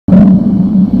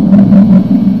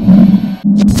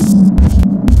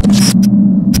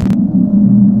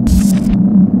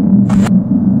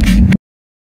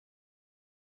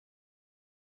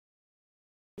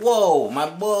My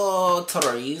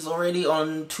battery is already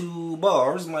on 2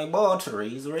 bars. My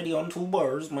battery is already on 2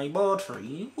 bars. My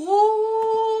battery.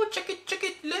 Ooh, check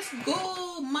it. Let's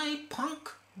go, my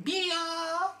punk beer.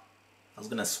 I was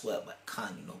gonna swear, but I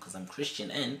can't, you know, because I'm Christian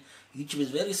and YouTube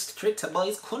is very strict about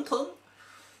its content.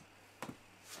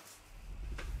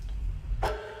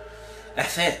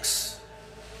 FX.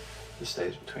 This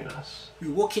stays between us.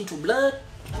 You walk into blood.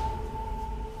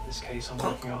 This case I'm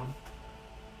working on,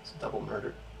 it's a double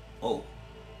murder. Oh.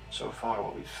 So far,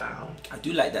 what we've found, I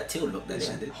do like that tail look that they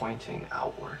isn't did. pointing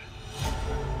outward.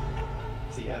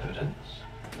 The evidence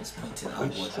It's pointing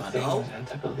points outward. to I things know. and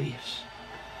to beliefs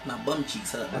My bum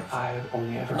cheeks hurt. that I've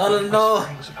only ever No, heard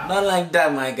whisperings about. not like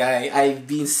that, my guy. I've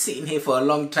been sitting here for a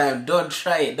long time. Don't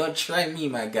try it. Don't try me,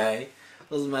 my guy.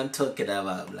 What's man talking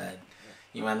about, lad?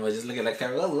 You man was just looking at the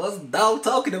camera. What's dog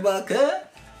talking about, huh?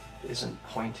 Isn't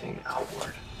pointing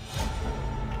outward.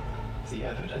 The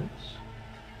evidence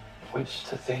points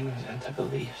to things and to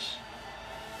beliefs.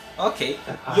 Okay.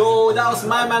 Yo, that was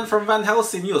my man from Van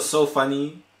Helsing. You're so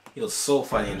funny. You're so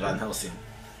funny in Van Helsing.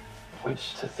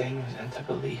 Points to things and to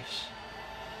beliefs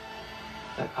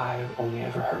that I've only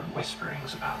ever heard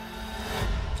whisperings about.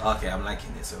 Okay, I'm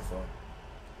liking it so far.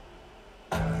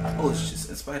 Oh, it's just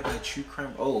inspired by true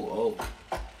crime. Oh.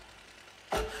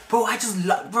 Bro, I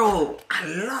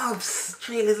love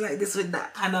trailers like this with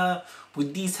that kind of,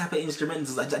 with these type of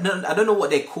instrumentals. I don't know what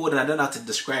they're called and I don't know how to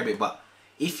describe it, but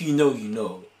if you know, you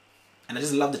know. And I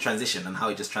just love the transition and how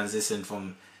it just transitioned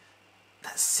from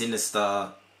that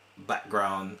sinister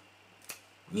background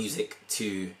music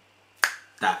to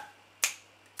that.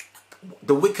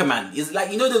 The Wicker Man is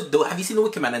like, you know, have you seen the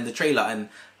Wicker Man in the trailer? And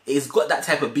it's got that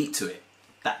type of beat to it,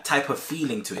 that type of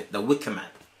feeling to it. The Wicker Man.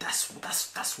 That's what I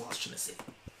was trying to say.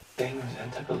 Things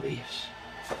and to beliefs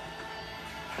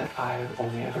that I've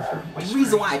only ever heard whisperings. The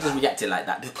reason why I just reacted like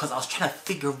that because I was trying to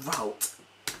figure out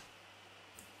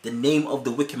the name of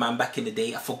the Wicker Man back in the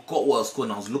day. I forgot what it was called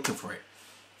and I was looking for it.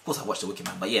 Of course I watched the Wicker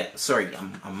Man, but yeah, sorry,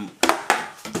 I'm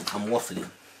waffling.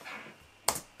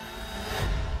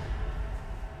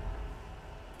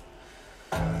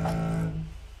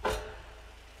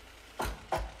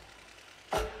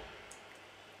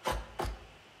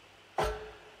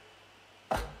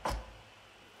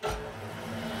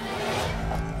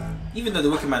 Even though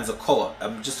the Wicker Man's a cult,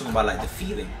 I'm just talking about like the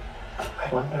feeling. I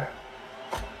wonder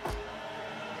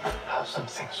how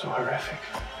something so horrific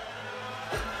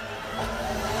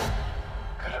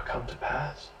could have come to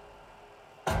pass.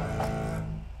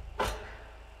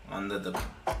 Under the...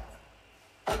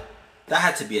 That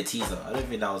had to be a teaser. I don't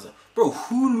think that was a... Bro,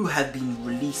 Hulu have been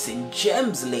releasing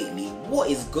gems lately.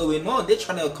 What is going on? They're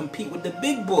trying to compete with the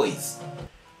big boys.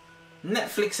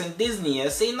 Netflix and Disney, yeah?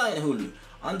 Say nothing, Hulu.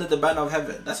 Under the Banner of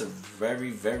Heaven. That's a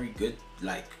very, very good,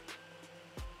 like...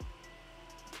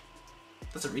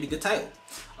 That's a really good title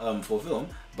for a film.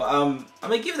 But I'm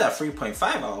going to give that 3.5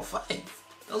 out of 5.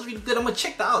 That was really good. I'm going to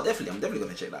check that out, definitely. I'm definitely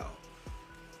going to check that out.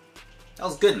 That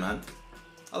was good, man.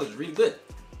 That was really good.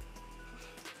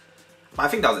 But I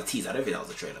think that was a teaser. I don't think that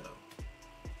was a trailer, though.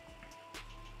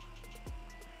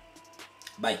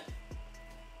 Bye.